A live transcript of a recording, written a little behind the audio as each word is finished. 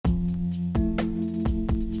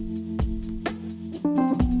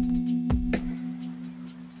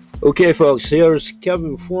Okay, folks, here's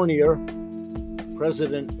Kevin Fournier,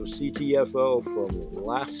 president of CTFO from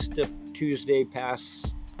last Tuesday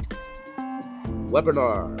past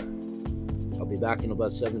webinar. I'll be back in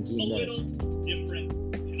about 17 minutes. A little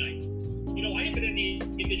different tonight. You know, I have been in the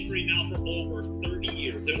industry now for over 30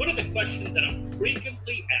 years, and one of the questions that I'm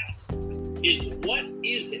frequently asked is, what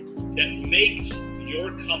is it that makes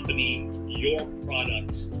your company, your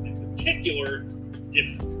products in particular,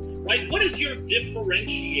 different? Right? What is your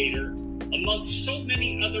differentiator amongst so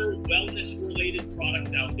many other wellness-related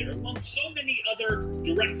products out there, amongst so many other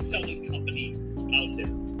direct selling companies out there?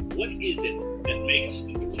 What is it that makes,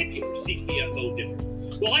 in particular, CTFO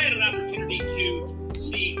different? Well, I had an opportunity to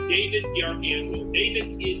see David DiArcangelo.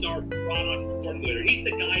 David is our product formulator. He's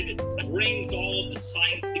the guy that brings all of the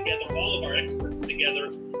science together, all of our experts together,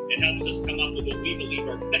 and helps us come up with what we believe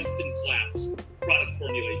are best-in-class product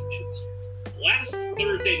formulations. Last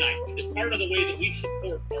Thursday night, as part of the way that we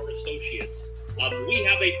support our associates, we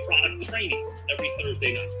have a product training every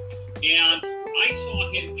Thursday night. And I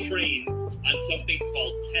saw him train on something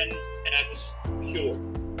called 10X Pure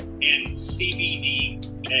and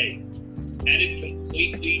CBDA. And it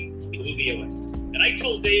completely blew me away. And I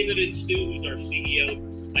told David and Stu, who's our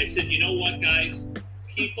CEO, I said, you know what, guys?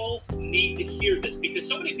 People need to hear this because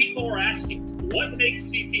so many people are asking, what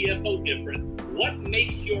makes CTFO different? What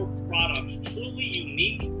makes your products truly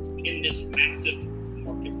unique in this massive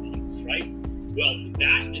marketplace, right? Well,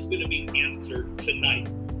 that is going to be answered tonight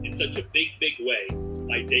in such a big, big way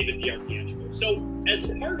by David DiArcangelo. So as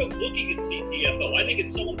part of looking at CTFO, I think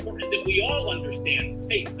it's so important that we all understand,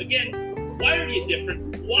 hey, again, why are you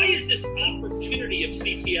different? Why is this opportunity of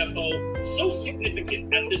CTFO so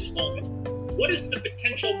significant at this moment? What is the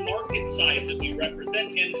potential market size that we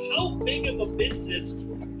represent, and how big of a business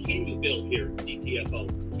can you build here at CTFO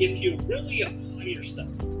if you really apply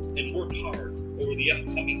yourself and work hard over the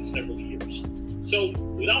upcoming several years? So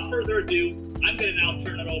without further ado, I'm going to now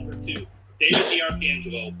turn it over to David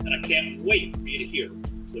DiArcangelo, and I can't wait for you to hear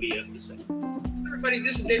what he has to say. Hi everybody,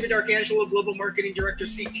 this is David DiArcangelo, Global Marketing Director,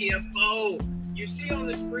 CTFO. You see on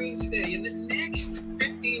the screen today, in the next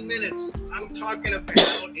 15 minutes, I'm talking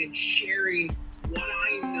about and sharing what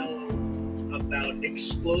I know about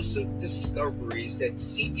explosive discoveries that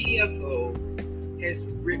CTFO has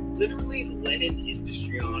literally led an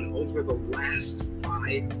industry on over the last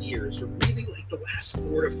 5 years, or really like the last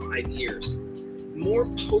 4 to 5 years. More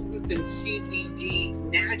potent than CBD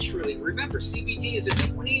naturally. Remember, CBD is a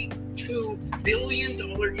 $22 billion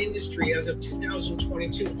industry as of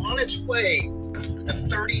 2022, on its way to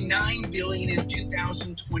 $39 billion in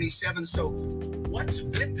 2027. So what's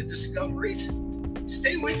with the discoveries?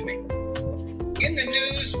 Stay with me. In the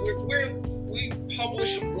news, we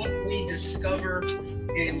publish what we discover,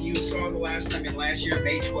 and you saw the last time in last year,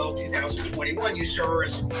 May 12, 2021, you saw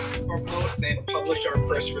us publish our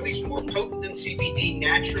press release, more potent than CBD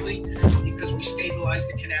naturally, because we stabilized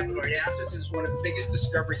the cannabinoid acids. Is one of the biggest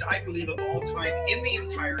discoveries, I believe, of all time in the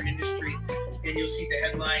entire industry. And you'll see the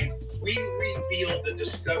headline, we revealed the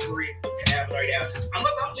discovery of cannabinoid acids. I'm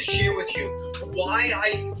about to share with you why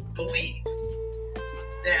I believe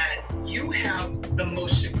that you have the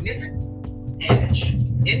most significant edge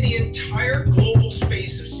in the entire global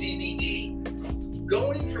space of CBD,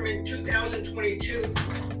 going from in 2022,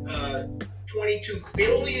 22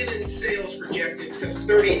 billion in sales projected to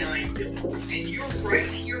 39 billion. And you're right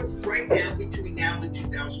here, right now, between now and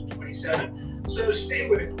 2027. So stay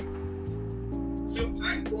with it. So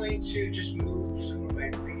I'm going to just move some of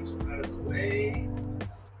my things out of the way.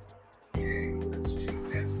 Okay, let's do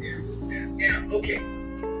that there, move that down. Okay,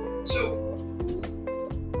 so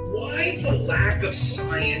why the lack of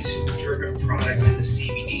science-driven product in the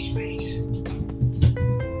CBD space?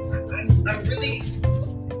 I really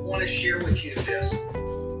want to share with you this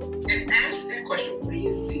and ask that question. What do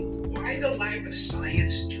you think? Why the lack of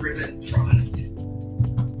science-driven product?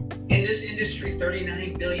 In this industry,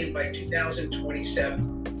 39 billion by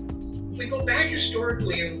 2027. If we go back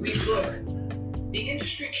historically and we look, the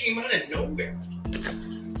industry came out of nowhere.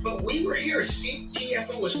 But we were here.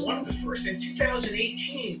 CTFO was one of the first in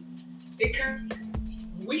 2018.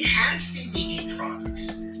 We had CBD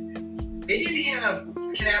products. They didn't have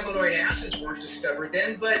cannabinoid acids weren't discovered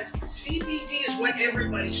then, but CBD is what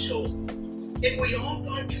everybody sold. And we all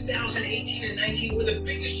thought 2018 and 19 were the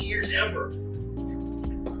biggest years ever.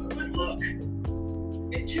 But look,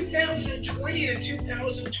 in 2020 to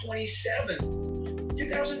 2027,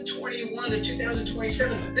 2021 to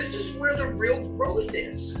 2027, this is where the real growth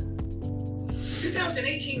is.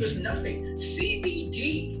 2018 was nothing.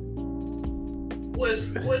 CBD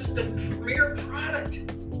was the premier product.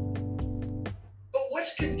 But what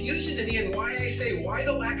what's confusing to me and why I say why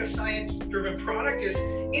the lack of science-driven product is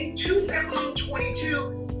in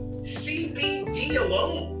 2022, CBD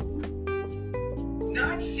alone,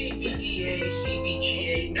 not CBDA,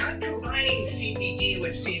 CBGA, not combining CBD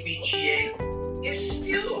with CBGA, is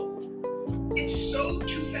still, it's so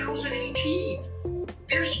 2018.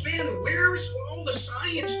 Where's all the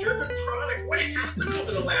science-driven product? What happened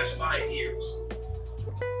over the last 5 years?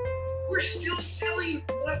 We're still selling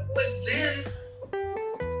what was then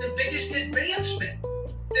the biggest advancement.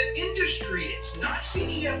 The industry is, not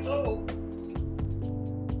CTFO.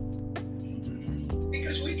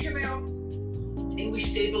 Because we came out and we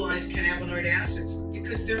stabilized cannabinoid acids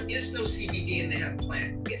because there is no CBD in the hemp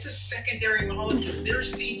plant. It's a secondary molecule.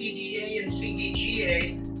 There's CBDA and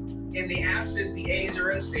CBGA, and the acid, the A's are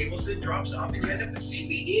unstable, so it drops off and you end up with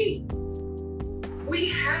CBD. We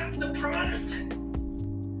have the product.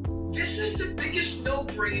 This is the biggest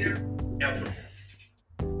no-brainer ever.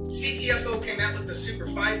 CTFO came out with the Super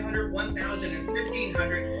 500, 1000, and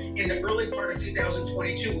 1500 in the early part of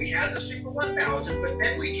 2022. We had the Super 1000, but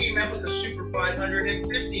then we came out with the Super 500 and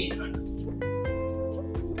 1500.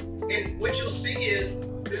 And what you'll see is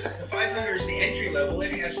the 500 is the entry level.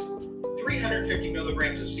 It has 350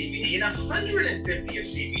 milligrams of CBD and 150 of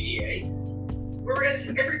CBDA, whereas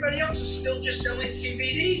everybody else is still just selling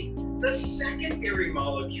CBD, the secondary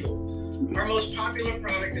molecule. Our most popular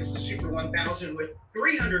product is the Super 1000 with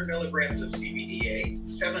 300 milligrams of CBDA,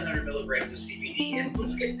 700 milligrams of CBD, and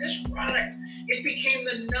look at this product. It became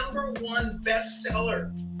the #1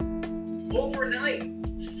 bestseller overnight,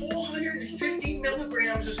 450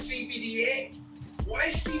 milligrams of CBDA. Why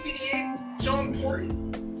is CBDA so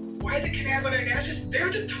important? Why the cannabinoid acids? They're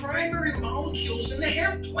the primary molecules in the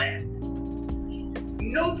hemp plant.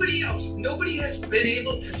 Nobody has been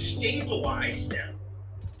able to stabilize them.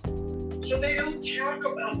 So they don't talk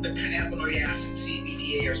about the cannabinoid acid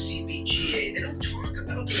CBDA or CBGA. They don't talk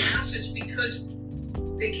about the acids because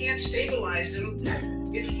they can't stabilize them.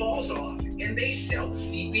 It falls off and they sell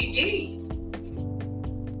CBD.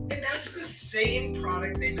 And that's the same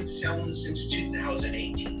product they've been selling since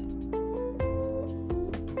 2018.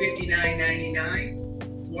 $59.99.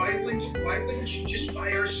 Why wouldn't you just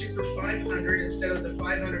buy our Super 500 instead of the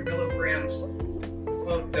 500 milligrams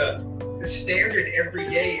of the standard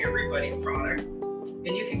everyday everybody product? And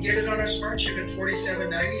you can get it on our Smart Ship at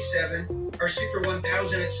 $47.97, our Super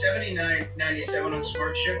 1000 at $79.97 on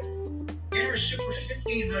Smart Ship, and our Super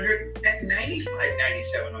 1500 at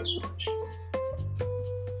 $95.97 on Smart Ship.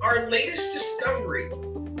 Our latest discovery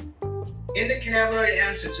in the cannabinoid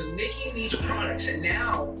acids of making these products, and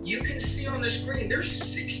now you can see on the screen there's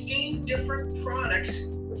 16 different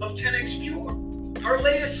products of 10X Pure. Our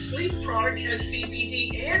latest sleep product has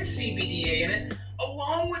CBD and CBDA in it,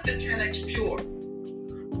 along with the 10X Pure.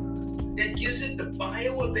 That gives it the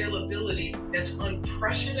bioavailability that's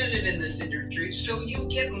unprecedented in this industry, so you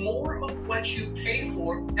get more of what you pay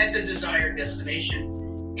for at the desired destination,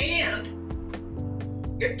 and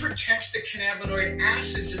it protects the cannabinoid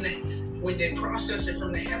acids when they process it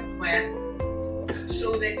from the hemp plant,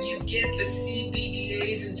 so that you get the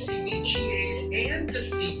CBDAs and CBGAs and the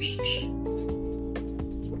CBD.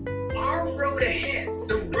 Our road ahead,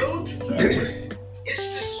 the road forward, is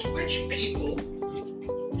to switch people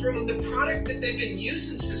from the product that they've been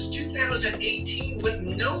using since 2018 with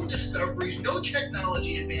no discoveries, no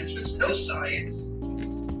technology advancements, no science,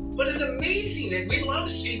 but an amazing, and we love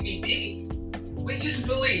CBD. We just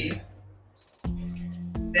believe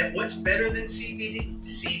that what's better than CBD?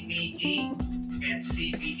 CBD and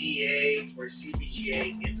CBDA or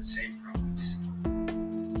CBGA in the same products.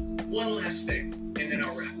 One last thing, and then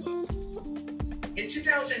I'll wrap up. In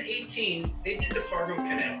 2018, they did the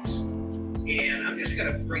pharmacokinetics. And I'm just going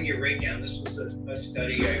to bring you right down. This was a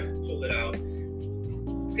study. I pulled it out.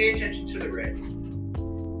 Pay attention to the red.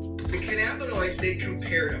 The cannabinoids, they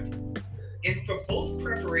compared them. And for both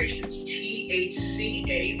preparations,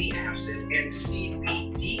 THCA, the acid, and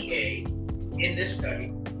CBDA in this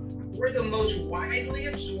study were the most widely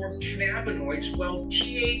absorbed cannabinoids, while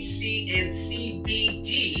THC and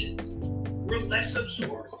CBD were less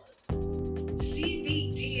absorbed.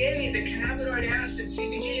 CBDA, the cannabinoid acid,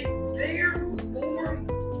 CBGA, they're more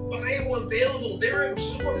bioavailable. They're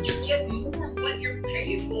absorbed. You get more of what you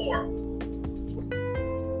pay for.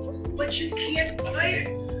 But you can't buy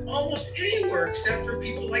it almost anywhere except for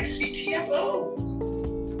people like CTFO.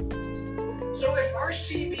 So if our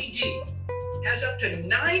CBD has up to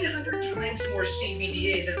 900 times more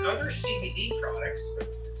CBDA than other CBD products,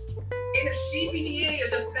 and if CBDA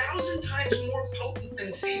is 1,000 times more potent than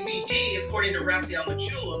CBD, according to Raphael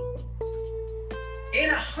Mechoulam, and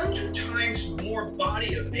 100 times more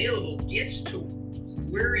body available, gets to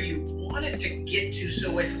where you want it to get to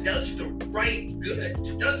so it does the right good,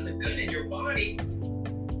 does the good in your body,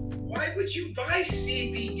 why would you buy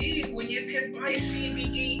CBD when you could buy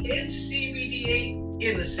CBD and CBD8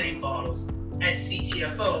 in the same bottles at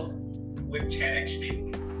CTFO with 10x Pure?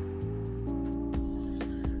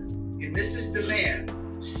 And this is the man.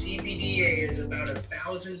 CBDA is about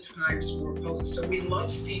 1,000 times more potent. So we love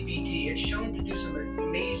CBD. It's shown to do some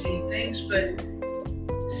amazing things, but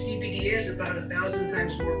CBDA is about 1,000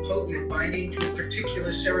 times more potent in binding to a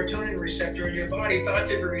particular serotonin receptor in your body, thought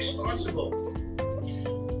to be responsible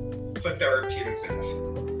for therapeutic benefit.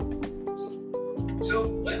 So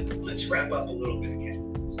let's wrap up a little bit again.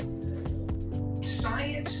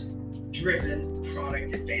 Science-driven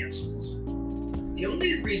product advancements. The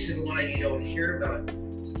only reason why you don't hear about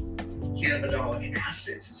cannabidolic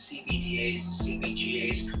acids and CBDAs and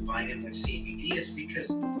CBGAs combining with CBD is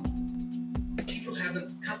because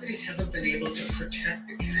companies haven't been able to protect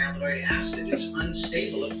the cannabinoid acid. It's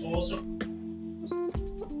unstable, it falls off.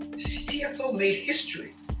 CTFO made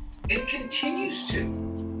history and continues to,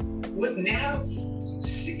 with now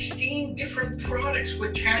 16 different products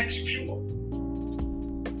with 10x Pure.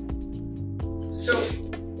 So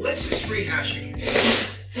let's just rehash again.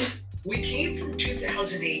 We came from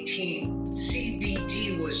 2018.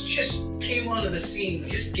 CBD came onto the scene,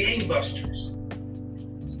 just gangbusters.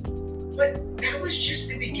 But that was just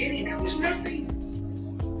the beginning. That was nothing.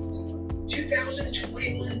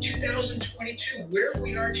 2021, 2022, where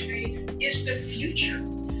we are today is the future.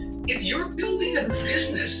 If you're building a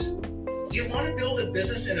business, do you want to build a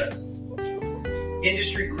business in an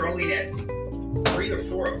industry growing at 3 or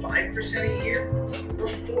 4 or 5% a year, or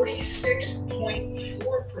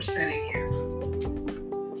 46.4% a year,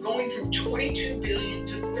 going from 22 billion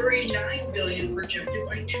to 39 billion projected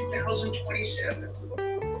by 2027,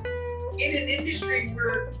 in an industry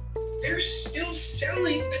where they're still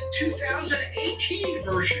selling the 2018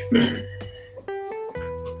 version?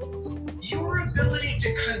 Your ability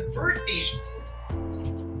to convert these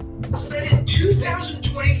so that in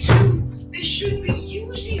 2022 they shouldn't be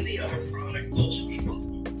using the other product, most people.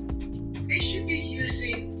 They should be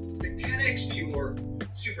using the 10x Pure,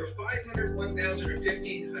 Super 500, 1000, or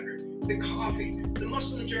 1500, the coffee, the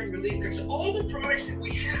muscle and joint relief drinks, all the products that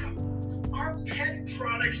we have. Our pet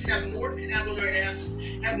products have more cannabinoid acids,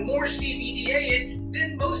 have more CBDA in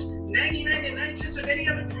than most 99 cents of any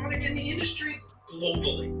other product in the industry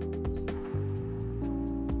globally.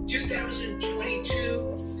 2022,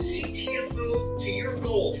 CTFO to your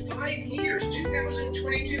goal, 5 years,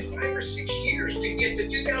 2022, 5 or 6 years to get to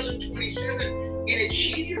 2027 and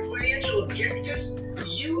achieve your financial objectives.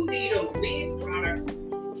 You need a lead product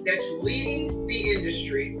that's leading the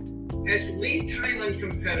industry, has lead time on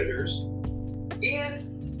competitors, and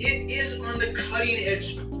it is on the cutting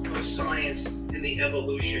edge of science and the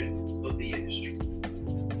evolution of the industry.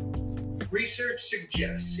 Research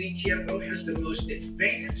suggests CTFO has the most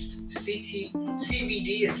advanced CBD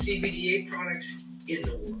and CBDA products in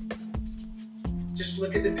the world. Just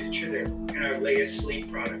look at the picture there. And our latest sleep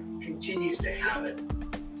product continues to have it.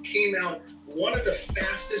 Came out, one of the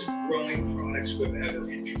fastest growing products we've ever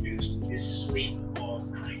introduced is Sleep All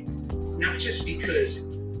Night. Not just because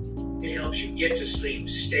it helps you get to sleep,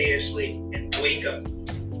 stay asleep, and wake up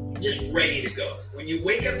just ready to go. When you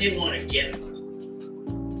wake up, you want to get up.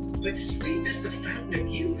 But sleep is the fountain of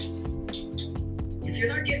youth. If you're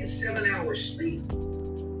not getting 7 hours sleep,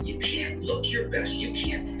 you can't look your best. You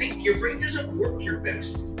can't think. Your brain doesn't work your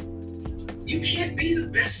best. You can't be the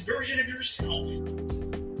best version of yourself.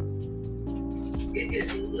 It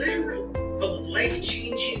is literally a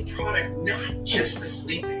life-changing product, not just the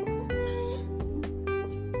sleeping.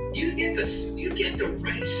 You get the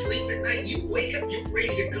right sleep at night, you wake up, you're ready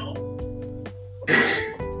to go.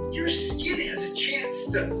 Your skin has a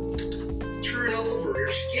chance to turn over your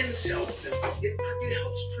skin cells, and it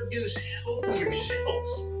helps produce healthier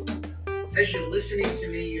cells. As you're listening to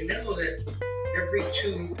me, you know that every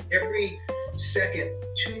second,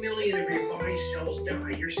 2 million of your body cells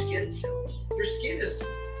die. Your skin cells. Your skin is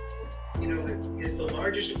the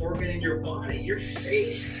largest organ in your body. Your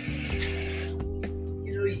face.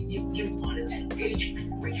 You want it to age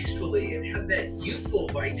gracefully and have that youthful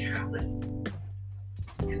vitality.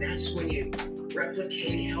 And that's when you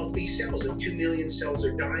replicate healthy cells. If 2 million cells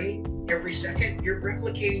are dying every second, you're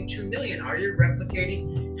replicating 2 million. Are you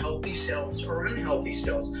replicating healthy cells or unhealthy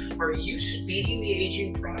cells? Are you speeding the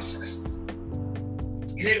aging process?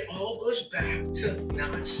 And it all goes back to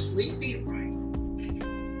not sleeping right.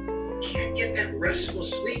 Can't get that restful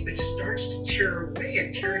sleep. It starts to tear away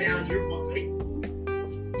and tear down your body.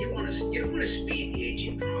 You don't want to speed the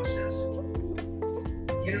aging process.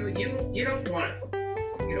 You don't want to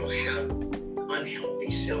have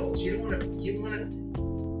unhealthy cells. You want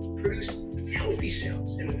to produce healthy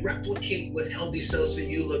cells and replicate with healthy cells so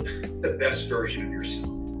you look the best version of yourself.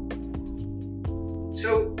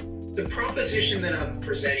 So the proposition that I'm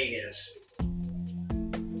presenting is,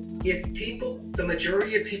 if the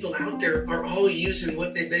majority of people out there are all using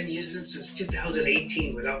what they've been using since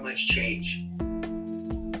 2018 without much change,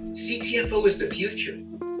 CTFO is the future.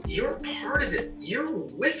 You're part of it. You're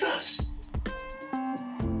with us.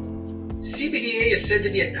 CBDA is said to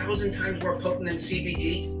be 1,000 times more potent than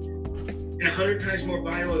CBD and 100 times more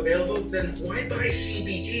bioavailable. Then why buy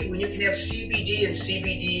CBD when you can have CBD and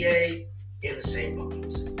CBDA in the same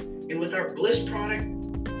bottles? And with our Bliss product,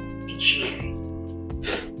 EGA.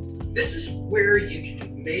 This is where you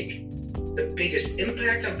can make the biggest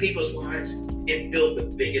impact on people's lives and build the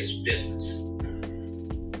biggest business.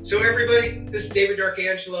 So everybody, this is David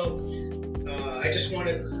D'Arcangelo. I just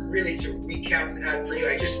wanted really to recap that for you.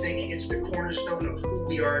 I just think it's the cornerstone of who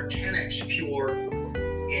we are, 10X Pure,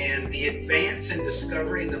 and the advance in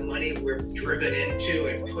discovery and the money we're driven into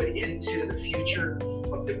and put into the future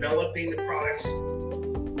of developing the products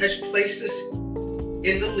has placed us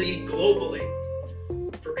in the lead globally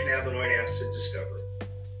for cannabinoid acid discovery.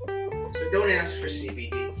 So don't ask for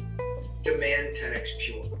CBD. Demand 10X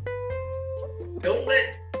Pure. Don't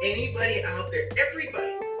let anybody out there,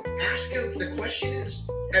 everybody, ask them. The question is,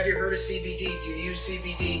 have you heard of CBD? Do you use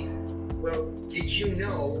CBD? Well, did you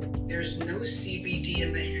know there's no CBD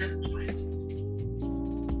in the hemp plant?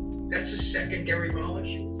 That's a secondary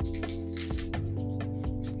molecule.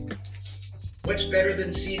 What's better than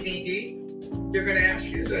CBD? They're going to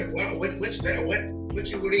ask you, it's like, wow, what's better? What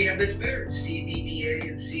do you have that's better? CBDA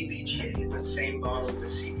and CBGA in the same bottle with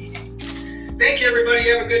CBD. Thank you, everybody.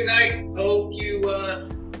 Have a good night. Hope you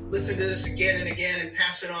listen to this again and again and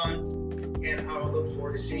pass it on. And I will look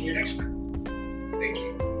forward to seeing you next time. Thank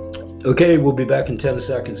you. Okay, we'll be back in 10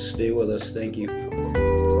 seconds. Stay with us. Thank you.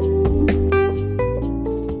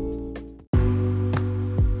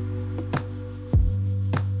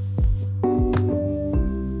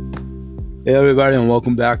 Hey everybody, and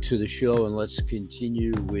welcome back to the show, and let's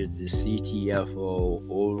continue with the CTFO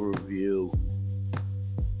overview.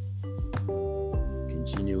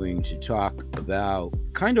 Continuing to talk about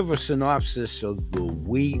kind of a synopsis of the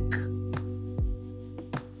week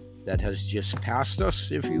that has just passed us,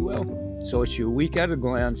 if you will. So it's your week at a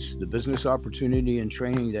glance, the business opportunity and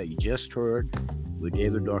training that you just heard with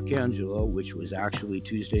David D'Arcangelo, which was actually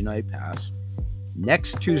Tuesday night past.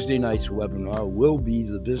 Next Tuesday night's webinar will be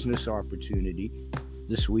the business opportunity.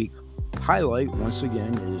 This week highlight, once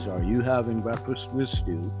again, is Are You Having Breakfast with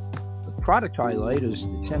Stu? The product highlight is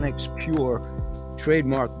the 10X Pure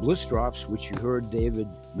trademark Bliss Drops, which you heard David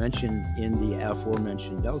mention in the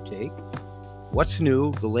aforementioned outtake. What's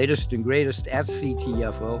new, the latest and greatest at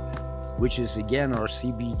CTFO, which is again our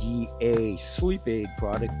CBDA sleep aid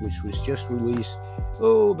product, which was just released,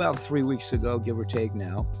 about 3 weeks ago, give or take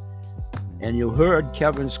now. And you heard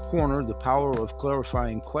Kevin's Corner, the power of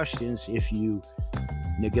clarifying questions. If you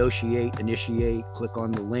initiate, click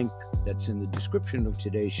on the link that's in the description of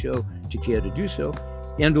today's show to care to do so.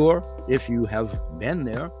 And or if you have been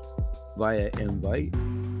there via invite,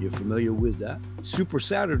 you're familiar with that. Super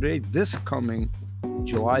Saturday, this coming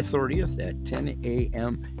July 30th at 10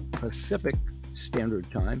 a.m. Pacific Standard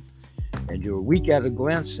Time. And your week at a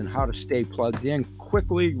glance and how to stay plugged in,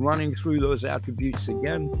 quickly running through those attributes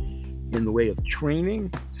again in the way of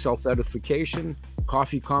training, self-edification,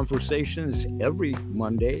 coffee conversations every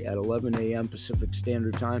Monday at 11 a.m. Pacific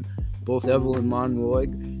Standard Time. Both Evelyn Monroy,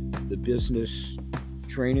 the business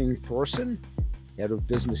training person, head of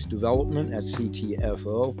business development at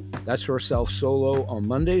CTFO. That's herself solo on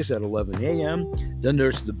Mondays at 11 a.m. Then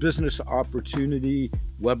there's the business opportunity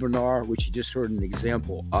webinar, which you just heard an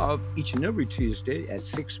example of, each and every Tuesday at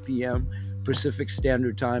 6 p.m. Pacific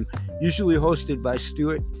Standard Time, usually hosted by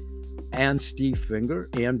Stuart and Steve Finger,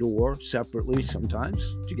 and or separately, sometimes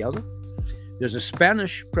together. There's a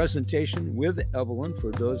Spanish presentation with Evelyn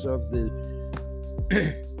for those of the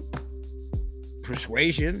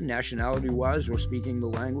persuasion, nationality-wise, or speaking the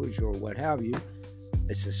language, or what have you.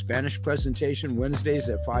 It's a Spanish presentation Wednesdays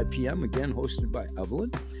at 5 p.m., again hosted by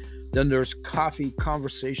Evelyn. Then there's coffee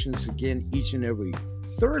conversations again each and every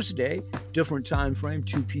Thursday, different time frame,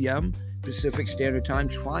 2 p.m. Pacific Standard Time,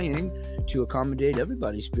 trying to accommodate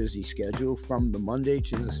everybody's busy schedule from the Monday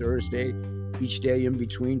to the Thursday, each day in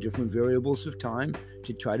between, different variables of time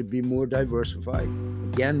to try to be more diversified.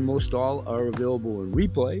 Again, most all are available in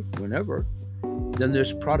replay whenever. Then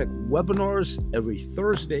there's product webinars every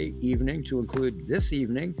Thursday evening, to include this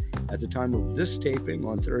evening at the time of this taping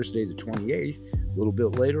on Thursday the 28th, A little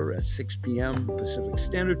bit later at 6 p.m. Pacific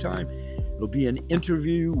Standard Time, it'll be an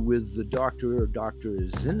interview with the Dr.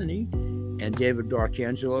 Zinni and David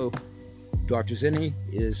D'Arcangelo. Dr. Zinni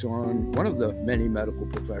is on one of the many medical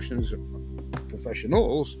professionals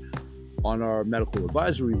on our medical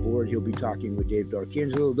advisory board. He'll be talking with Dave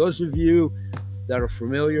D'Arcangelo. Those of you that are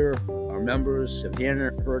familiar, our members, have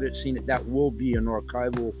heard it, seen it, that will be an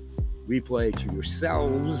archival replay to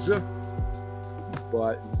yourselves,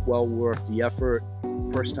 but well worth the effort.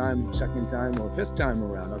 First time, second time, or fifth time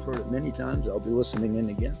around. I've heard it many times. I'll be listening in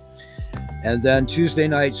again. And then Tuesday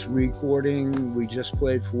night's recording we just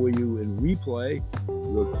played for you in replay.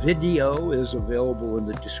 The video is available in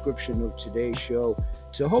the description of today's show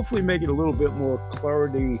to hopefully make it a little bit more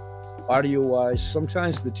clarity audio-wise.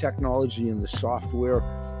 Sometimes the technology and the software,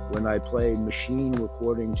 when I play machine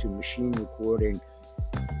recording to machine recording,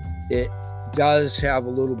 it does have a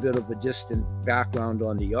little bit of a distant background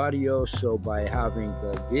on the audio. So by having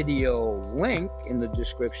the video link in the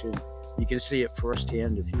description, you can see it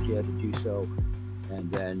firsthand if you care to do so,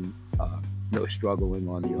 and then no struggling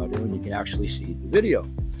on the audio, and you can actually see the video.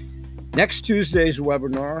 Next Tuesday's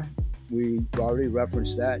webinar, we already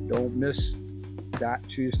referenced that. Don't miss that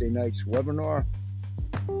Tuesday night's webinar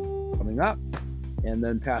coming up. And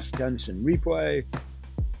then past tense and replay.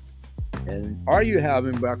 And are you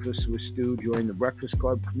having breakfast with Stu? Join the Breakfast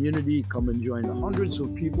Club community. Come and join the hundreds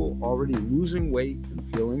of people already losing weight and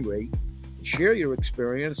feeling great. Share your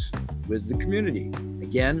experience with the community.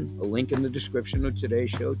 Again, a link in the description of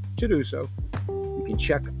today's show to do so. You can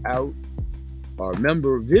check out our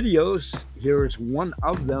member videos. Here is one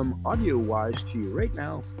of them audio-wise to you right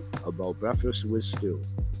now about Breakfast with Stu.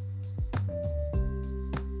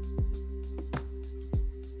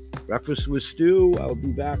 Breakfast with Stu, I'll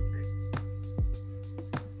be back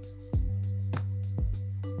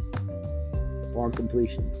upon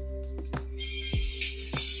completion.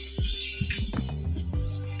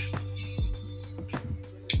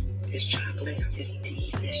 This chocolate is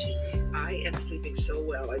delicious. I am sleeping so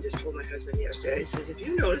well. I just told my husband yesterday, he says, if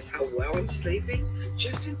you notice how well I'm sleeping,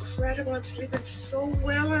 just incredible. I'm sleeping so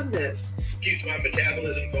well on this. Keeps my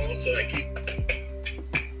metabolism going, so I keep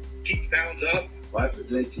pounds up. I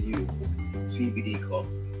present to you CBD coffee.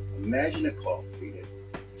 Imagine a coffee that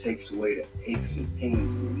takes away the aches and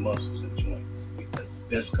pains in your muscles and joints. That's the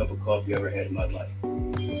best cup of coffee I ever had in my life.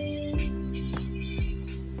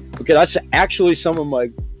 Okay, that's actually some of my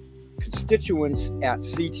constituents at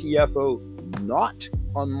CTFO, not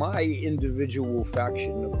on my individual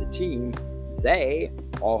faction of the team. They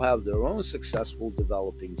all have their own successful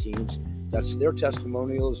developing teams. That's their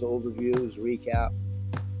testimonials, overviews, recap.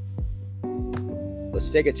 Let's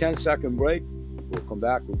take a 10-second break. We'll come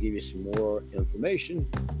back. We'll give you some more information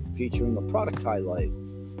featuring a product highlight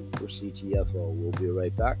for CTFO. We'll be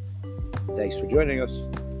right back. Thanks for joining us.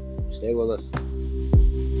 Stay with us.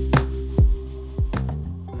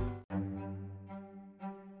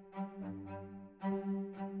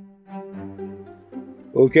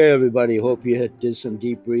 Okay, everybody, hope you did some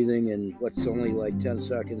deep breathing in what's only like 10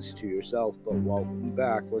 seconds to yourself, but welcome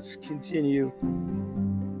back. Let's continue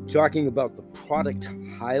talking about the product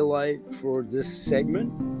highlight for this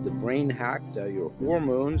segment, the brain hack, your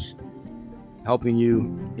hormones, helping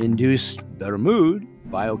you induce better mood,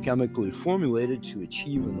 biochemically formulated to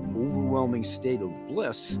achieve an overwhelming state of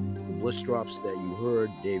bliss. The bliss drops that you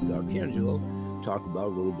heard Dave D'Arcangelo talk about a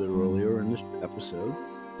little bit earlier in this episode.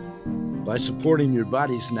 By supporting your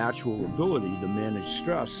body's natural ability to manage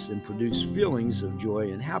stress and produce feelings of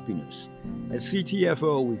joy and happiness. At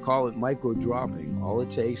CTFO, we call it micro-dropping. All it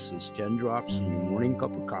takes is 10 drops in your morning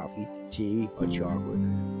cup of coffee, tea, or chocolate,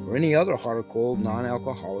 or any other hot or cold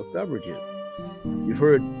non-alcoholic beverages. You've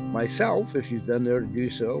heard myself, if you've been there to do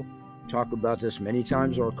so, talk about this many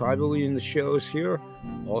times archivally in the shows here.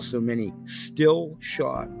 Also many still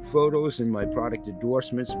shot photos in my product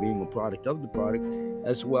endorsements, being a product of the product,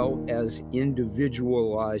 as well as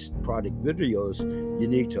individualized product videos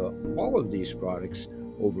unique to all of these products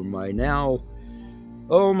over my now,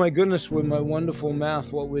 oh my goodness, with my wonderful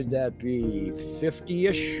math, what would that be,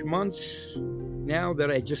 50-ish months now that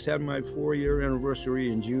I just had my 4-year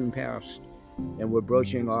anniversary in June past, and we're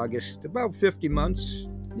broaching August, about 50 months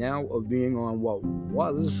now of being on what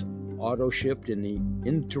was auto shipped in the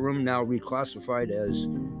interim, now reclassified as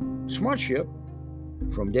smart ship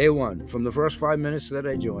from day one, from the first 5 minutes that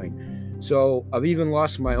I joined. So I've even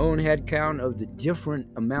lost my own head count of the different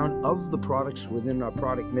amount of the products within our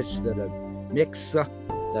product mix that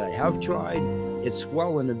I have tried. It's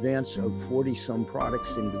well in advance of 40 some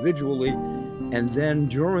products individually. And then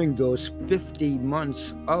during those 50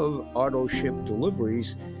 months of auto ship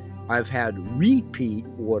deliveries, I've had repeat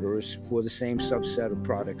orders for the same subset of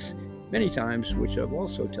products many times, which I've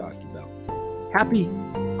also talked about. Happy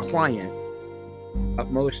client,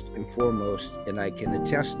 upmost and foremost, and I can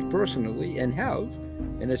attest personally and have,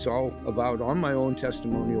 and it's all about on my own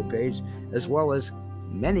testimonial page, as well as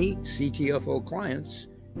many CTFO clients'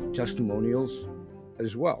 testimonials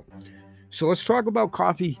as well. So let's talk about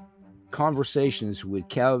coffee conversations with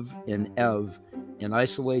Kev and Ev and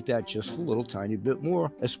isolate that just a little tiny bit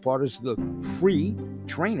more as part of the free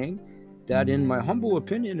training that, in my humble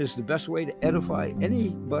opinion, is the best way to edify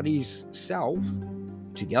anybody's self,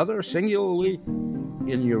 together, singularly,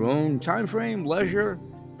 in your own time frame, leisure,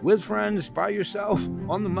 with friends, by yourself,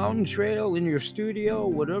 on the mountain trail, in your studio,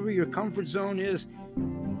 whatever your comfort zone is.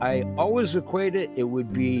 I always equate it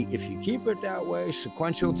would be, if you keep it that way,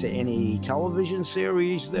 sequential to any television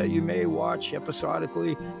series that you may watch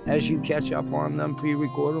episodically as you catch up on them,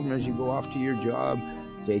 pre-record them as you go off to your job,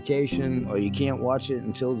 vacation, or you can't watch it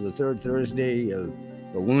until the third Thursday of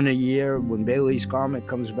the lunar year when Bailey's Comet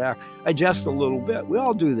comes back. I jest a little bit. We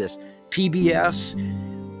all do this. PBS,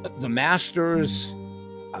 the Masters,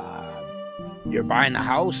 you're buying a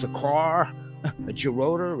house, a car, a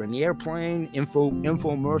gerotor, an airplane,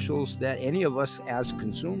 infomercials that any of us as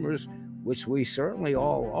consumers, which we certainly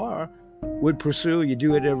all are, would pursue. You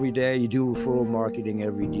do it every day. You do referral marketing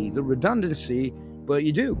every day. The redundancy, but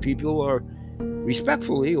you do. People are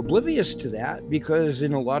respectfully oblivious to that because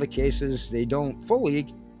in a lot of cases they don't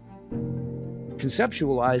fully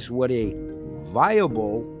conceptualize what a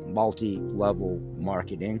viable multi-level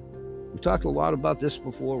marketing. We've talked a lot about this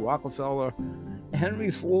before. Rockefeller,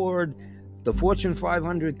 Henry Ford, the Fortune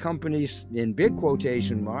 500 companies in big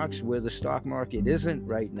quotation marks where the stock market isn't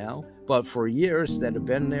right now, but for years that have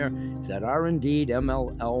been there, that are indeed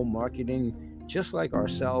MLM marketing, just like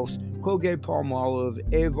ourselves.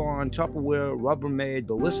 Colgate-Palmolive, Avon, Tupperware, Rubbermaid,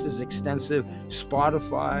 the list is extensive.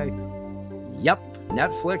 Spotify, yep,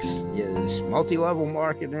 Netflix is multi-level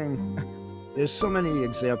marketing. There's so many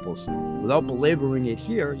examples. Without belaboring it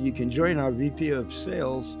here, you can join our VP of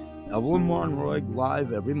Sales, Evelyn Monroy,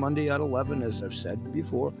 live every Monday at 11, as I've said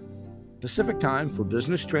before, Pacific time, for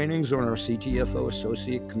business trainings on our CTFO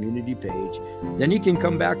Associate Community page. Then you can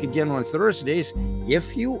come back again on Thursdays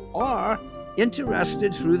if you are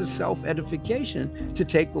interested through the self-edification to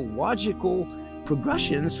take the logical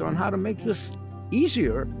progressions on how to make this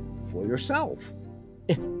easier for yourself,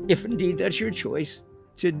 if indeed that's your choice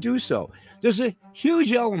to do so. There's a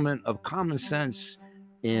huge element of common sense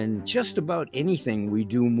in just about anything we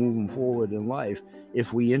do moving forward in life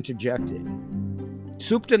if we interject it.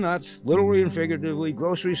 Soup to nuts, literally and figuratively,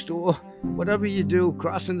 grocery store, whatever you do,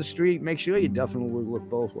 crossing the street, make sure you definitely look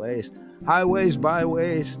both ways. Highways,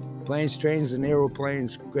 byways, planes, trains, and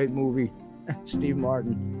aeroplanes, great movie, Steve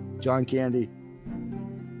Martin, John Candy.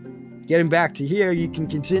 Getting back to here, you can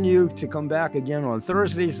continue to come back again on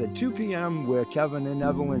Thursdays at 2 p.m. where Kevin and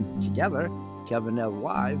Evelyn together, Kevin Ev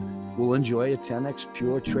Live, will enjoy a 10X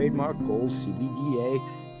Pure Trademark Gold CBDA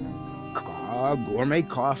gourmet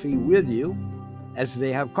coffee with you as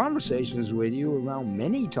they have conversations with you around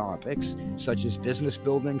many topics such as business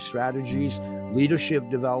building strategies, leadership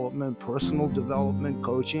development, personal development,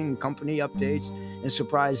 coaching, company updates, and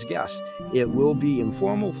surprise guests. It will be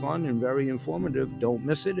informal, fun, and very informative. Don't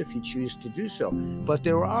miss it if you choose to do so. But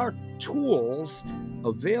there are tools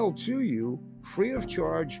available to you free of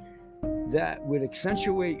charge that would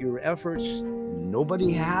accentuate your efforts.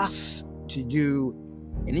 Nobody has to do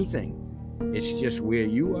anything. It's just where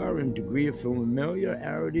you are in degree of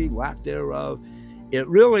familiarity, lack thereof. It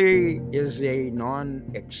really is a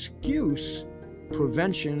non-excuse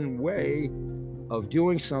prevention way of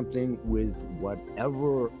doing something with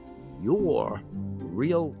whatever your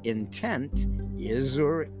real intent is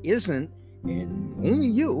or isn't, and only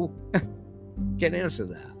you can answer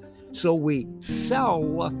that. So we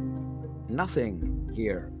sell nothing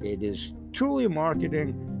here. It is truly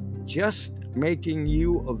marketing, just making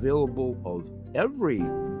you available of every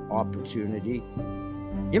opportunity.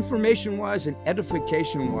 Information-wise and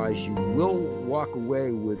edification-wise, you will walk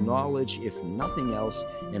away with knowledge, if nothing else,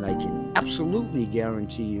 and I can absolutely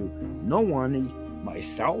guarantee you, no one,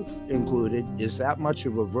 myself included, is that much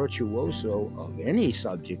of a virtuoso of any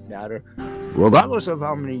subject matter, regardless of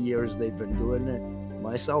how many years they've been doing it,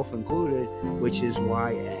 myself included, which is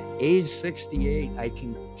why at age 68, I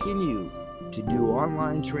continue to do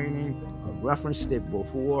online training. I've referenced it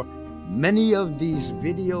before. Many of these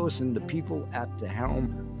videos and the people at the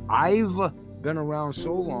helm, I've been around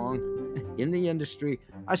so long in the industry,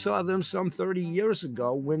 I saw them some 30 years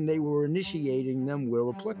ago when they were initiating them where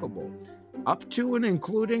applicable. Up to and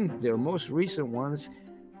including their most recent ones,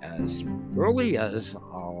 as early as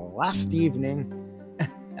last evening,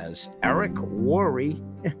 as Eric Worre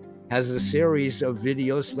has a series of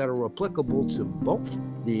videos that are applicable to both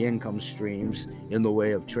the income streams in the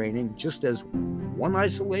way of training. Just as one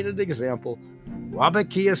isolated example, Robert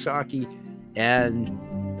Kiyosaki and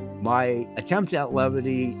my attempt at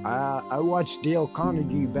levity. I watched Dale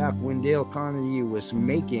Carnegie back when Dale Carnegie was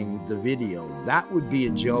making the video. That would be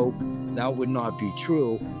a joke. That would not be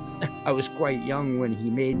true. I was quite young when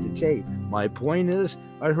he made the tape. My point is,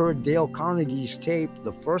 I heard Dale Carnegie's tape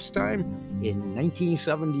the first time in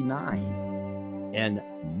 1979, and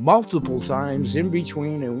multiple times in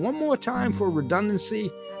between, and one more time for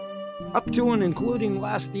redundancy, up to and including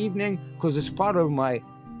last evening, because it's part of my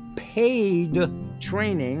paid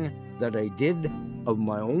training that I did of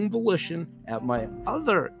my own volition at my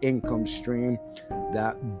other income stream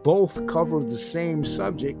that both cover the same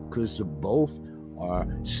subject, because both are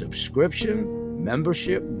subscription,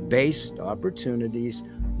 membership-based opportunities.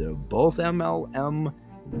 They're both MLM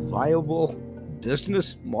viable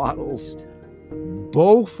business models.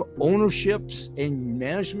 Both ownerships and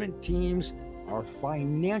management teams are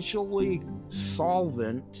financially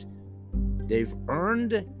solvent. They've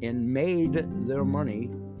earned and made their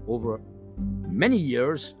money over many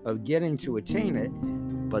years of getting to attain it,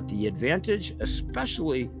 but the advantage,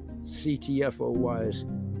 especially CTFO-wise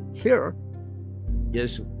here,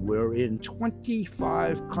 is we're in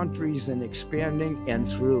 25 countries and expanding, and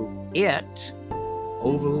through it,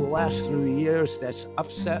 over the last 3 years, that's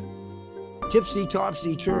upset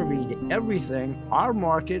topsy-turvy everything. Our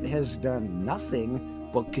market has done nothing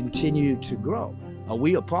but continue to grow. Are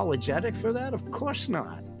we apologetic for that? Of course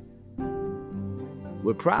not.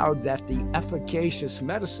 We're proud that the efficacious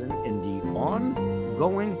medicine and the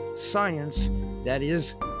ongoing science that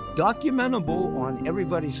is documentable on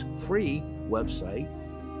everybody's free website,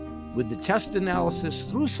 with the test analysis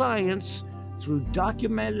through science, through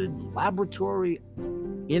documented laboratory,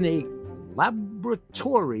 in a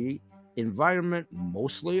laboratory environment,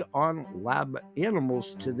 mostly on lab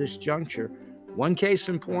animals to this juncture. One case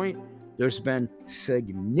in point, there's been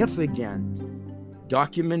significant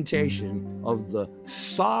documentation of the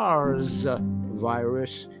SARS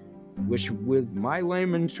virus, which with my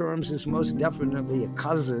layman terms is most definitely a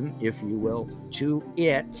cousin, if you will, to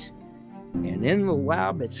it. And in the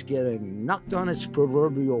lab, it's getting knocked on its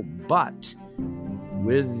proverbial butt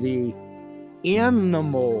with the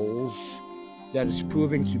animals that is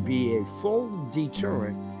proving to be a full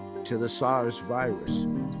deterrent to the SARS virus.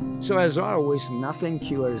 So as always, nothing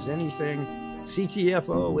cures anything.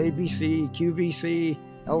 CTFO, ABC, QVC,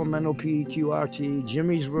 Elemental P, QRT,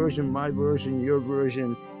 Jimmy's version, my version, your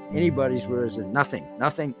version, anybody's version, nothing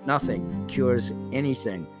cures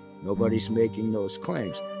anything. Nobody's making those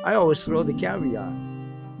claims. I always throw the caveat.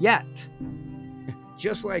 Yet,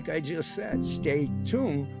 just like I just said, stay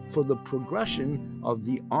tuned for the progression of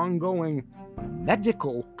the ongoing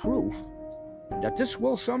medical proof that this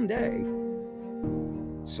will someday,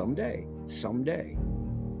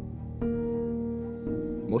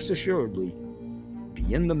 most assuredly,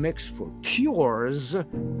 be in the mix for cures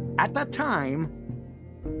at that time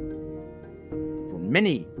for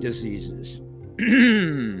many diseases,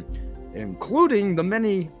 including the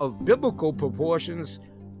many of biblical proportions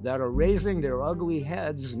that are raising their ugly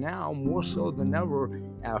heads now more so than ever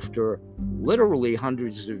after literally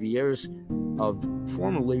hundreds of years of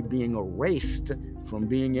formerly being erased from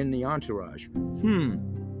being in the entourage.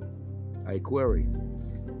 I query.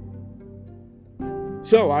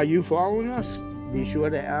 So, are you following us? Be sure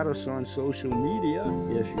to add us on social media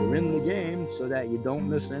if you're in the game so that you don't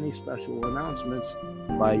miss any special announcements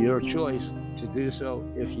by your choice to do so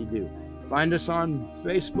if you do. Find us on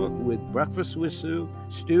Facebook with Breakfast with Stu,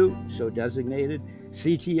 so designated,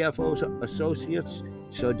 CTFO Associates,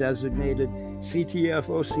 so designated,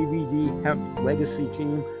 CTFO CBD Hemp Legacy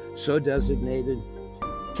Team, so designated,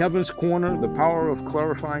 Kevin's Corner, the power of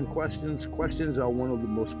clarifying questions. Questions are one of the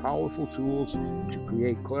most powerful tools to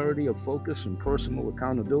create clarity of focus and personal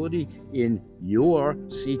accountability in your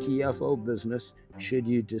CTFO business, should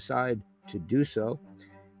you decide to do so.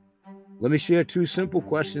 Let me share 2 simple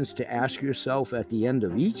questions to ask yourself at the end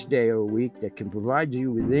of each day or week that can provide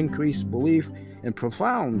you with increased belief and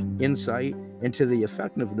profound insight into the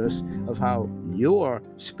effectiveness of how you're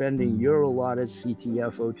spending your allotted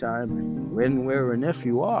CTFO time, when, where, and if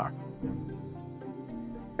you are.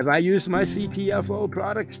 Have I used my CTFO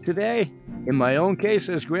products today? In my own case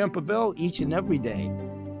as Grandpa Bill, each and every day.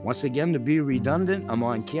 Once again, to be redundant, I'm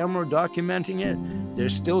on camera documenting it.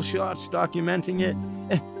 There's still shots documenting it.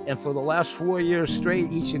 And for the last 4 years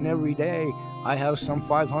straight, each and every day, I have some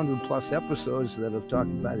 500 plus episodes that have talked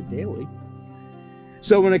about it daily.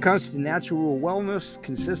 So when it comes to natural wellness,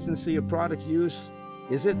 consistency of product use,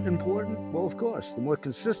 is it important? Well, of course. The more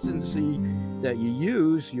consistency that you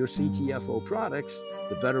use your CTFO products,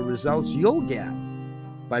 the better results you'll get.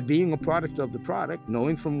 By being a product of the product,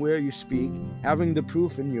 knowing from where you speak, having the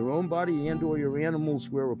proof in your own body and or your animals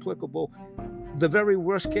where applicable, the very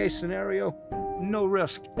worst case scenario, no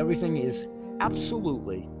risk. Everything is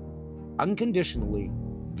absolutely, unconditionally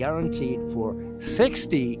guaranteed for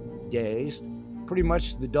 60 days, pretty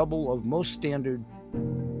much the double of most standard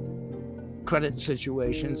credit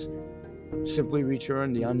situations. Simply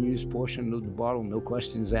return the unused portion of the bottle, no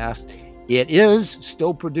questions asked. It is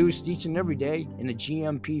still produced each and every day in a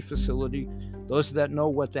GMP facility. Those that know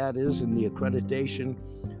what that is and the accreditation,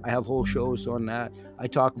 I have whole shows on that. I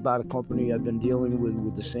talk about a company I've been dealing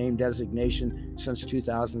with the same designation since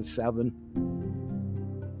 2007.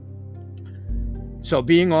 So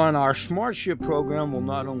being on our Smart Ship program will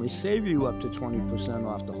not only save you up to 20%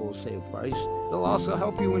 off the wholesale price, it'll also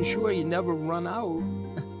help you ensure you never run out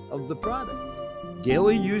of the product.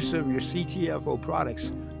 Daily use of your CTFO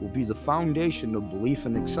products will be the foundation of belief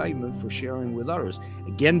and excitement for sharing with others.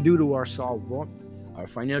 Again, due to our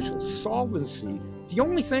financial solvency, the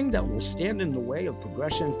only thing that will stand in the way of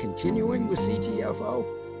progression continuing with CTFO,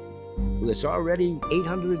 with its already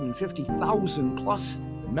 850,000 plus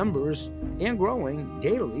members and growing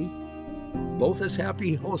daily, both as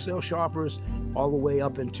happy wholesale shoppers all the way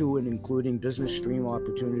up into and including business stream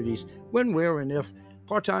opportunities when, where, and if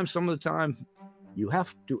part-time some of the time. You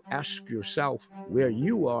have to ask yourself where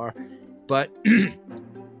you are, but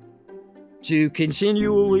to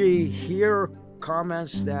continually hear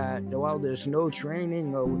comments that, well, there's no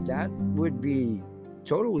training, that would be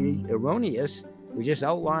totally erroneous. We just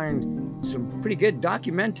outlined some pretty good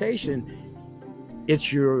documentation.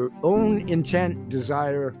 It's your own intent,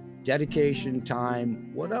 desire, dedication,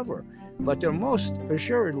 time, whatever. But there most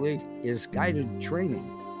assuredly is guided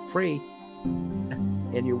training, free,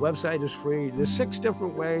 and your website is free. There's 6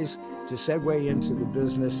 different ways to segue into the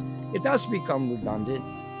business. It does become redundant.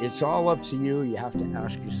 It's all up to you. You have to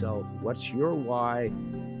ask yourself, what's your why?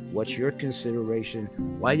 What's your consideration?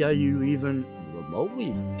 Why are you even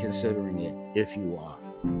remotely considering it if you are?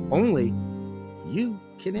 Only you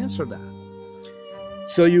can answer that.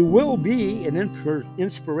 So you will be an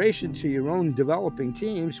inspiration to your own developing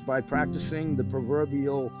teams by practicing the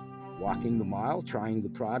proverbial walking the mile, trying the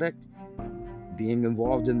product, being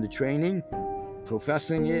involved in the training,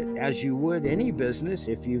 professing it as you would any business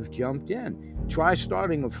if you've jumped in. Try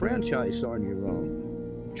starting a franchise on your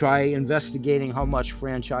own. Try investigating how much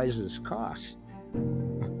franchises cost.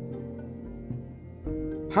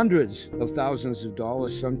 Hundreds of thousands of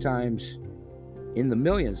dollars, sometimes in the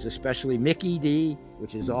millions, especially Mickey D,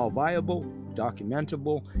 which is all viable,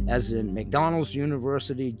 documentable, as in McDonald's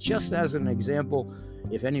University. Just as an example,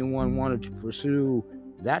 if anyone wanted to pursue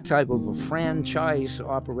that type of a franchise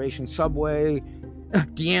operation, Subway,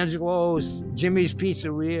 D'Angelo's, Jimmy's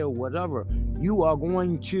Pizzeria, whatever, you are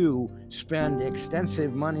going to spend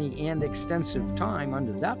extensive money and extensive time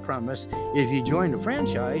under that premise if you join a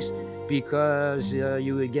franchise, because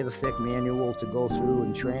you would get a thick manual to go through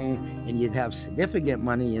and train, and you'd have significant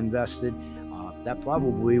money invested. That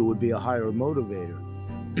probably would be a higher motivator.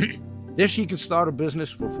 This, you can start a business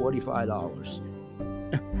for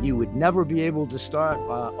 $45. You would never be able to start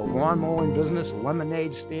a lawn mowing business, a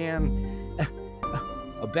lemonade stand,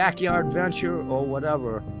 a backyard venture, or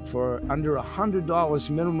whatever for under $100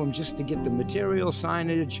 minimum just to get the material,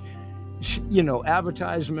 signage,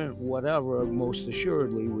 advertisement, whatever. Most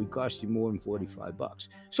assuredly would cost you more than $45.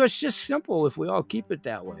 So it's just simple if we all keep it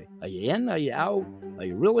that way. Are you in? Are you out? Are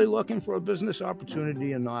you really looking for a business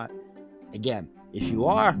opportunity or not? Again, if you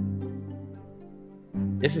are,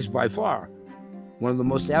 this is by far one of the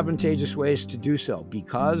most advantageous ways to do so,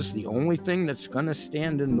 because the only thing that's going to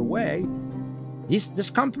stand in the way,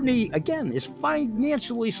 this company, again, is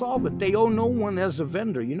financially solvent. They owe no one as a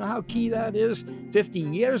vendor. You know how key that is? 50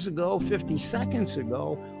 years ago, 50 seconds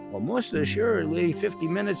ago, or most assuredly 50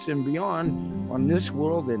 minutes and beyond on this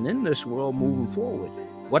world and in this world moving forward.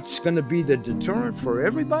 What's going to be the deterrent for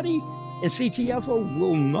everybody? And CTFO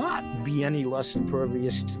will not be any less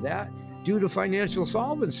impervious to that due to financial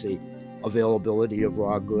solvency. Availability of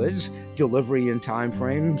raw goods, delivery in time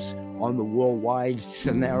frames on the worldwide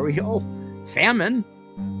scenario, famine,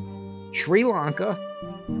 Sri Lanka.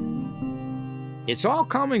 It's all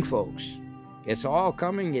coming, folks. It's all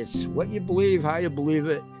coming. It's what you believe, how you believe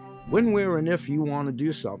it, when, where, and if you want to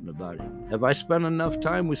do something about it. Have I spent enough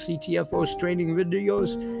time with CTFO's training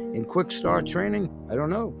videos and quick start training? I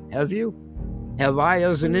don't know. Have you? Have I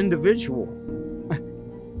as an individual?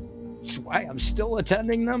 That's why I'm still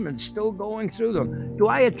attending them and still going through them. Do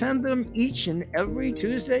I attend them each and every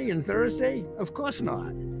Tuesday and Thursday? Of course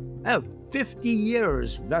not. I have 50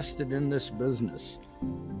 years vested in this business.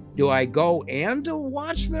 Do I go and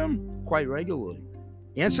watch them? Quite regularly.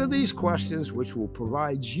 Answer these questions, which will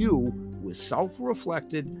provide you with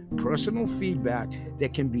self-reflected personal feedback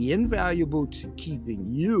that can be invaluable to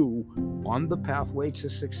keeping you on the pathway to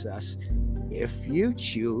success if you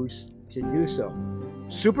choose to do so.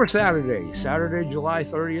 Super Saturday, Saturday, July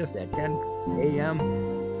 30th at 10 a.m.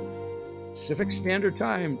 Pacific Standard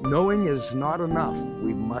Time. Knowing is not enough.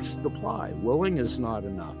 We must apply. Willing is not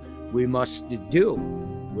enough. We must do.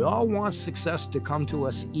 We all want success to come to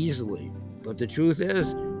us easily, but the truth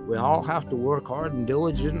is, we all have to work hard and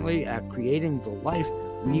diligently at creating the life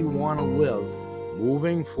we want to live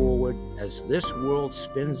moving forward as this world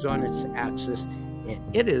spins on its axis, and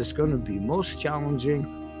it is going to be most challenging,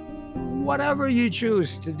 whatever you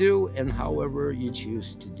choose to do and however you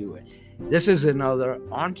choose to do it. This is another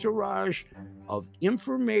entourage of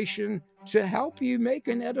information to help you make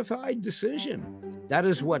an edified decision. That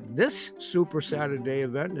is what this Super Saturday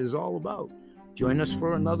event is all about. Join us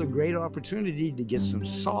for another great opportunity to get some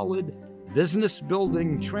solid business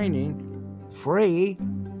building training free.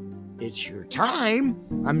 It's your time.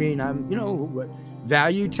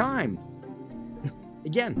 Value time.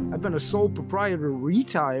 Again, I've been a sole proprietor,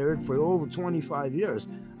 retired for over 25 years.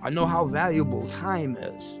 I know how valuable time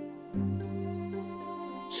is.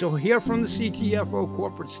 So hear from the CTFO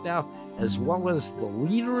corporate staff as well as the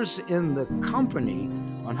leaders in the company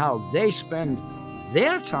on how they spend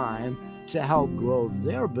their time to help grow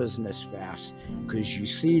their business fast, because you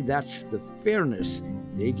see, that's the fairness.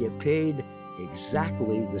 They get paid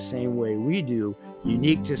exactly the same way we do,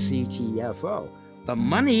 unique to CTFO. The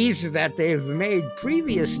monies that they've made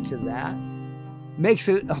previous to that makes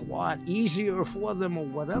it a lot easier for them or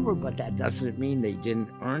whatever, but that doesn't mean they didn't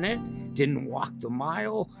earn it, didn't walk the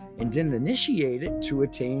mile, and didn't initiate it to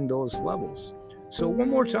attain those levels. So one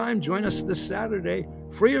more time, join us this Saturday,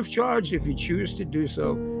 free of charge if you choose to do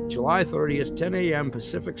so, July 30th, 10 a.m.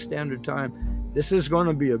 Pacific Standard Time. This is going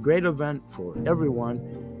to be a great event for everyone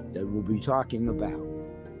that we'll be talking about.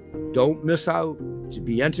 Don't miss out. To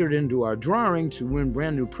be entered into our drawing to win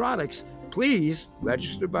brand new products, please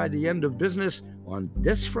register by the end of business on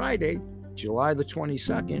this Friday, July the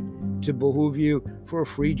 22nd, to behoove you for a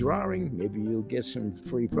free drawing. Maybe you'll get some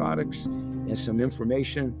free products and some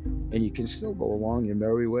information, and you can still go along your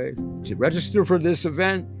merry way. To register for this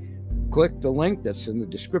event, click the link that's in the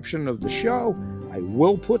description of the show. I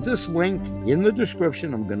will put this link in the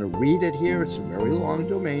description. I'm going to read it here. It's a very long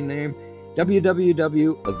domain name.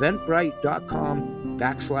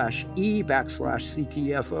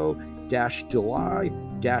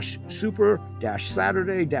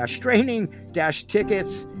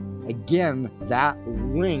 Again, that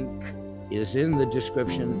link is in the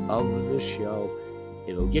description of the show.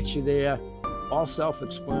 It'll get you there. All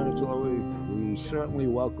self-explanatory. We certainly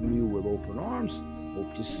welcome you with open arms.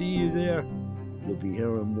 Hope to see you there. You'll be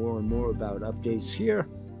hearing more and more about updates here.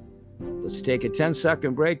 Let's take a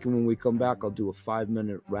 10-second break, and when we come back, I'll do a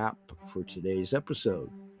 5-minute wrap for today's episode.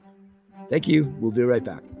 Thank you. We'll be right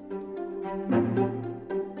back.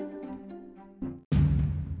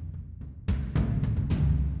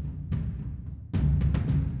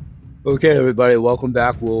 Okay, everybody, welcome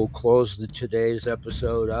back. We'll close today's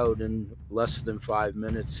episode out in less than 5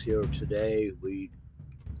 minutes here today. We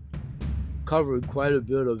covered quite a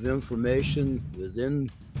bit of information within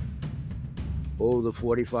the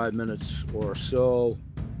 45 minutes or so.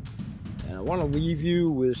 And I want to leave you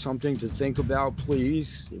with something to think about,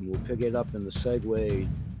 please. And we'll pick it up in the segue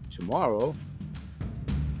tomorrow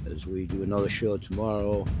as we do another show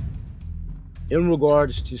tomorrow in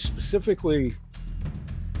regards to specifically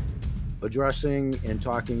addressing and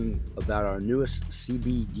talking about our newest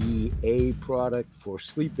CBDA product for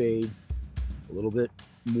sleep aid a little bit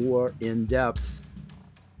more in depth.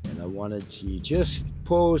 And I wanted to just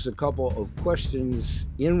pose a couple of questions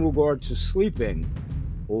in regard to sleeping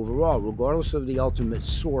overall, regardless of the ultimate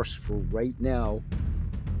source for right now.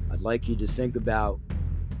 I'd like you to think about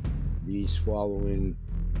these following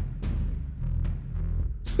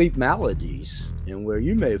sleep maladies and where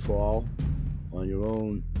you may fall on your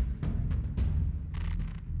own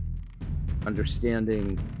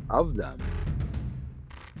understanding of them.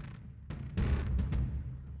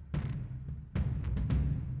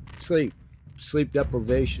 Sleep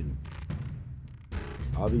deprivation.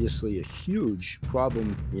 Obviously a huge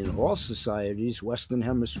problem in all societies, Western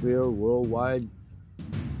Hemisphere, worldwide,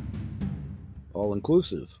 all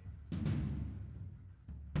inclusive.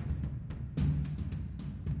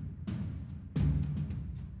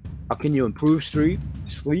 A can you improve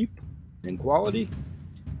sleep and quality?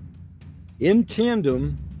 In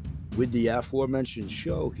tandem with the aforementioned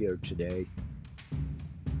show here today,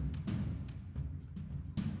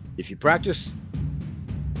 if you practice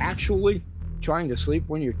actually trying to sleep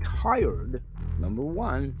when you're tired, number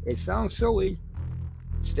one, it sounds silly.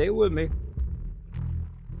 Stay with me.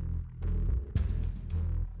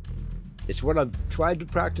 It's what I've tried to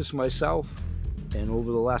practice myself, and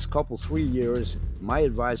over the last 3 years, my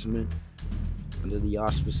advisement under the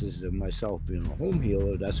auspices of myself being a home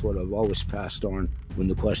healer, that's what I've always passed on when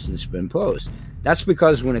the question's been posed. That's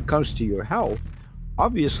because when it comes to your health,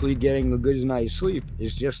 obviously getting a good night's sleep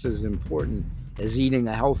is just as important as eating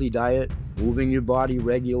a healthy diet, moving your body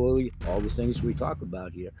regularly, all the things we talk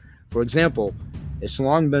about here. For example, it's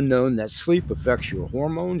long been known that sleep affects your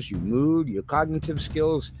hormones, your mood, your cognitive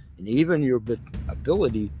skills, and even your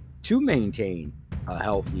ability to maintain a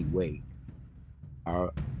healthy weight.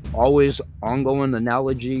 Our always ongoing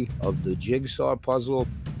analogy of the jigsaw puzzle,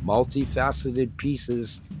 multifaceted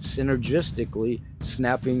pieces synergistically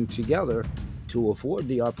snapping together to afford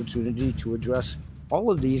the opportunity to address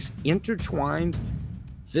all of these intertwined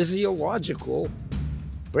physiological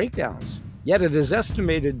breakdowns. Yet it is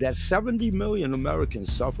estimated that 70 million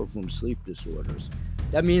Americans suffer from sleep disorders.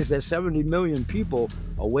 That means that 70 million people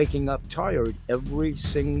are waking up tired every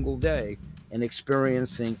single day and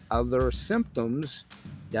experiencing other symptoms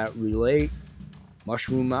that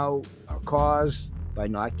mushroom out, are caused by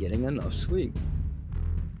not getting enough sleep.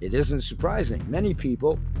 It isn't surprising. Many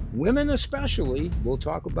people, women especially, we'll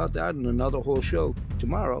talk about that in another whole show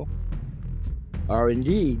tomorrow, are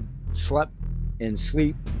indeed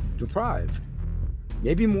sleep deprived.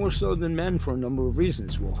 Maybe more so than men for a number of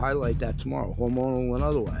reasons. We'll highlight that tomorrow, hormonal and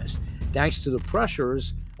otherwise. Thanks to the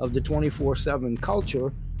pressures of the 24/7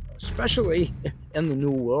 culture, especially in the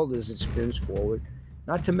new world as it spins forward,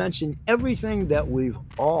 not to mention everything that we've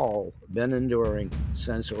all been enduring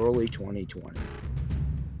since early 2020.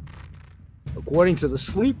 According to the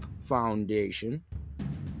Sleep Foundation,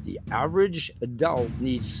 the average adult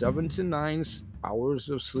needs 7 to 9 hours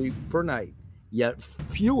of sleep per night, yet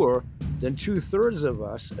fewer than 2/3 of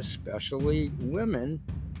us, especially women,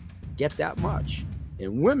 get that much.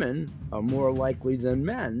 And women are more likely than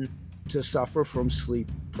men to suffer from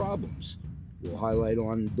sleep problems. We'll highlight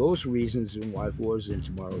on those reasons and why for's in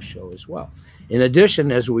tomorrow's show as well. In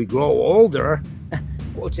addition, as we grow older,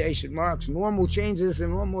 quotation marks, normal changes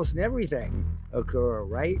in almost everything occur,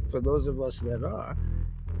 right? For those of us that are.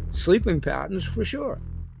 Sleeping patterns for sure,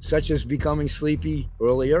 such as becoming sleepy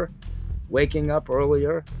earlier, waking up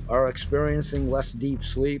earlier, or experiencing less deep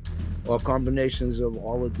sleep, or combinations of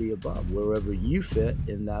all of the above, wherever you fit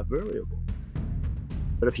in that variable.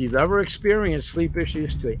 But if you've ever experienced sleep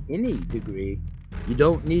issues to any degree, you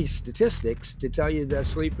don't need statistics to tell you that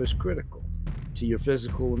sleep is critical to your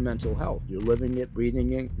physical and mental health. You're living it,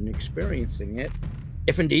 breathing it, and experiencing it,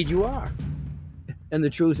 if indeed you are. And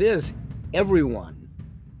the truth is, everyone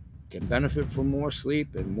can benefit from more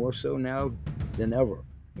sleep, and more so now than ever,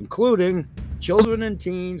 including children and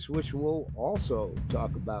teens, which we'll also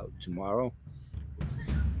talk about tomorrow.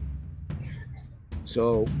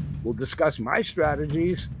 So we'll discuss my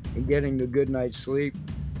strategies in getting a good night's sleep.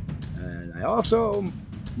 And I also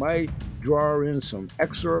might draw in some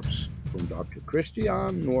excerpts from Dr.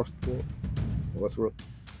 Christiane Northrup,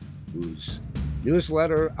 whose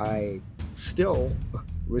newsletter I still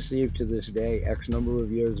receive to this day, X number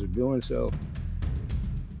of years of doing so.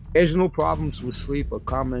 Occasional problems with sleep are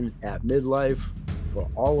common at midlife for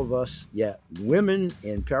all of us, yet women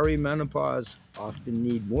in perimenopause often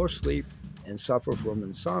need more sleep and suffer from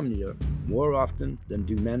insomnia more often than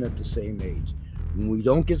do men at the same age. When we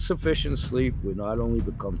don't get sufficient sleep, we not only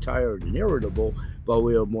become tired and irritable, but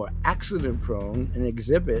we are more accident prone and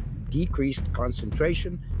exhibit decreased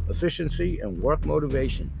concentration, efficiency, and work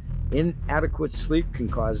motivation. Inadequate sleep can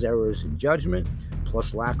cause errors in judgment,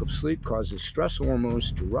 plus lack of sleep causes stress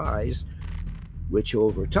hormones to rise, which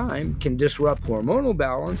over time can disrupt hormonal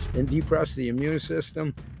balance and depress the immune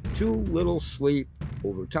system. Too little sleep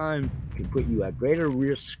over time can put you at greater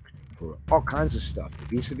risk for all kinds of stuff: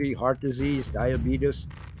 obesity, heart disease, diabetes.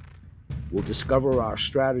 We'll discover our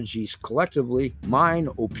strategies collectively. Mine,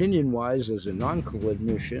 opinion-wise, as a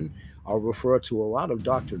non-clinician, I'll refer to a lot of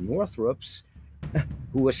Dr. Northrup's,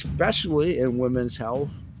 who especially in women's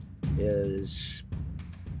health is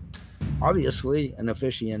obviously an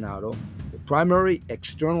aficionado. The primary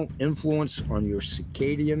external influence on your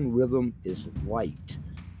circadian rhythm is light.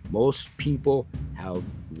 Most people have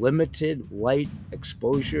limited light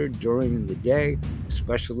exposure during the day,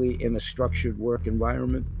 especially in a structured work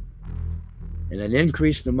environment. and an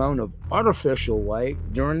increased amount of artificial light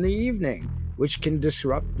during the evening, which can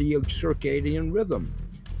disrupt the circadian rhythm.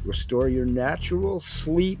 Restore your natural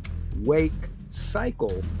sleep-wake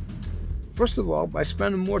cycle, first of all, by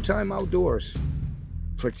spending more time outdoors.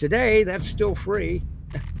 For today, that's still free,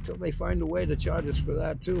 until they find a way to charge us for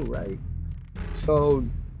that too, right? So,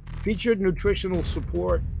 featured nutritional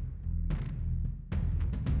support.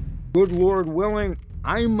 Good Lord willing,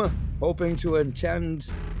 I'm hoping to attend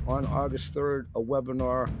on August 3rd a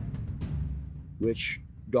webinar which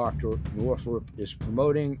Dr. Northrup is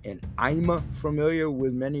promoting, and I'm familiar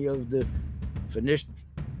with many of the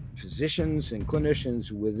physicians and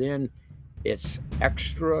clinicians within. It's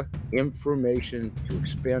extra information to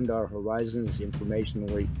expand our horizons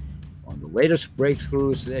informationally on the latest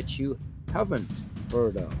breakthroughs that you haven't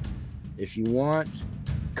heard of. If you want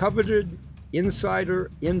coveted insider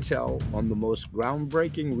intel on the most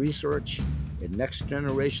groundbreaking research and next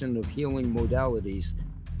generation of healing modalities,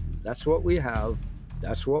 that's what we have,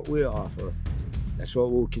 that's what we offer, that's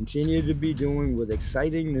what we'll continue to be doing with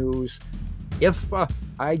exciting news. If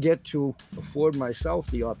I get to afford myself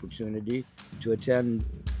the opportunity to attend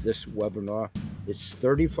this webinar, it's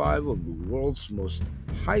 35 of the world's most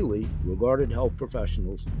highly regarded health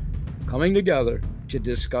professionals coming together to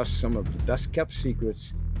discuss some of the best kept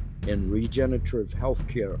secrets in regenerative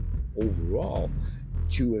healthcare overall,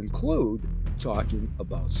 to include talking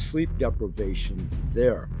about sleep deprivation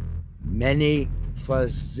there. Many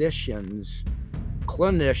physicians,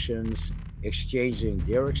 clinicians exchanging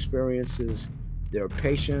their experiences, their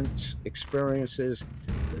patients' experiences.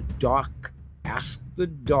 The doc, ask the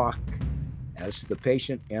doc as the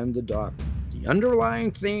patient and the doc. The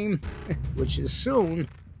underlying theme, which is soon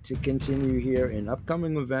to continue here in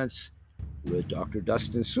upcoming events with Dr.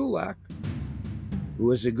 Dustin Sulak, who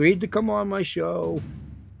has agreed to come on my show.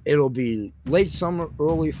 It'll be late summer,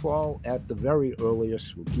 early fall at the very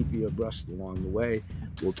earliest. We'll keep you abreast along the way.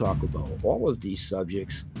 We'll talk about all of these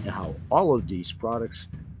subjects and how all of these products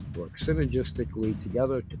work synergistically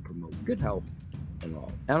together to promote good health in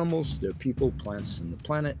all animals, their people, plants, and the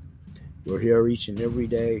planet. We're here each and every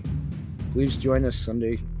day. Please join us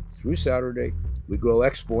Sunday through Saturday. We grow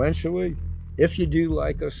exponentially. If you do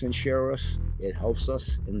like us and share us, it helps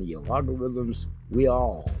us in the algorithms. We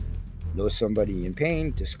all know somebody in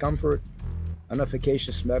pain, discomfort,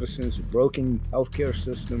 inefficacious medicines, a broken healthcare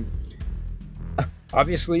system,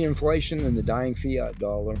 obviously inflation and the dying fiat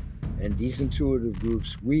dollar, and these intuitive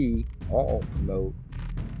groups. We all promote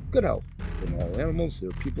good health in all animals,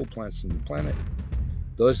 their people, plants, and the planet.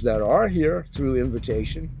 Those that are here through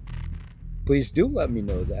invitation, please do let me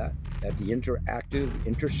know that at the interactive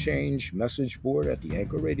interchange message board at the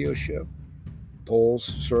Anchor Radio Show. Polls,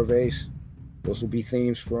 surveys, those will be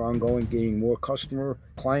themes for ongoing, getting more customer,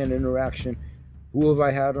 client interaction. Who have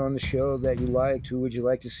I had on the show that you liked? Who would you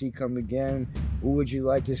like to see come again? Who would you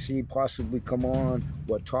like to see possibly come on?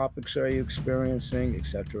 What topics are you experiencing,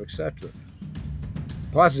 etc., etc.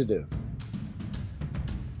 Positive,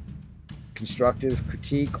 constructive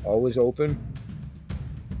critique, always open.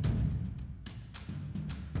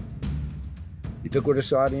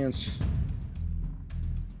 Ubiquitous audience.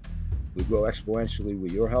 We grow exponentially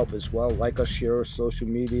with your help as well. Like us, share us, social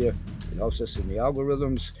media. It helps us in the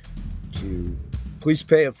algorithms. To please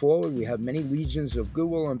pay it forward. We have many legions of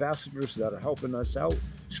Google ambassadors that are helping us out,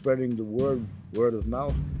 spreading the word of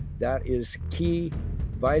mouth. That is key,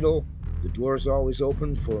 vital. The door is always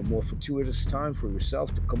open for a more fortuitous time for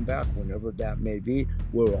yourself to come back whenever that may be.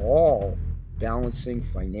 We're all balancing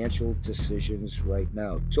financial decisions right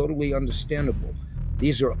now. Totally understandable.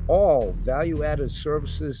 These are all value-added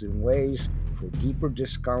services and ways for deeper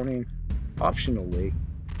discounting, optionally,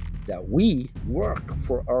 that we work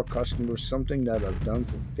for our customers, something that I've done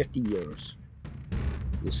for 50 years.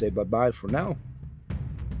 We'll say bye-bye for now,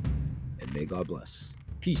 and may God bless.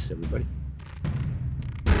 Peace, everybody.